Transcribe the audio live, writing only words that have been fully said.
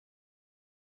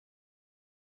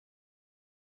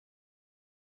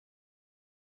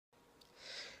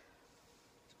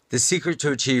The secret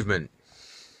to achievement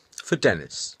for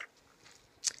Dennis.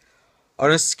 On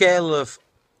a scale of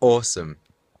awesome,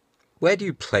 where do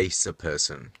you place a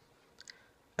person?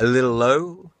 A little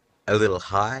low, a little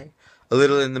high, a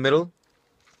little in the middle?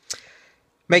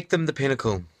 Make them the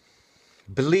pinnacle.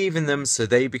 Believe in them so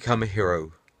they become a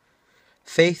hero.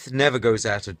 Faith never goes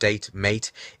out of date,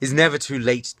 mate, is never too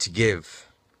late to give.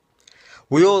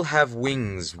 We all have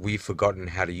wings we've forgotten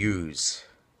how to use.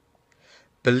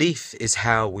 Belief is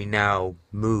how we now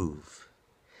move,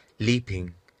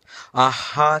 leaping, our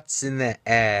hearts in the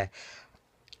air,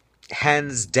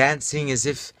 hands dancing as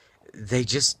if they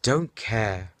just don't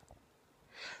care.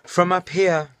 From up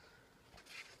here,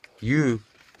 you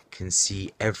can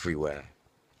see everywhere.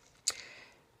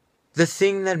 The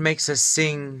thing that makes us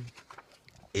sing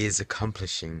is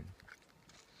accomplishing.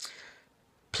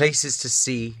 Places to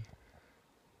see,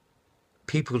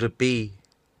 people to be,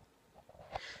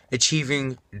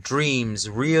 achieving dreams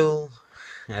real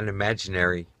and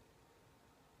imaginary.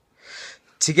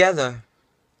 Together,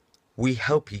 we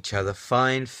help each other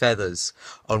find feathers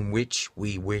on which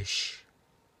we wish.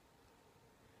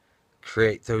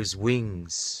 Create those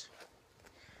wings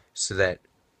so that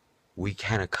we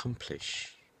can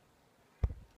accomplish.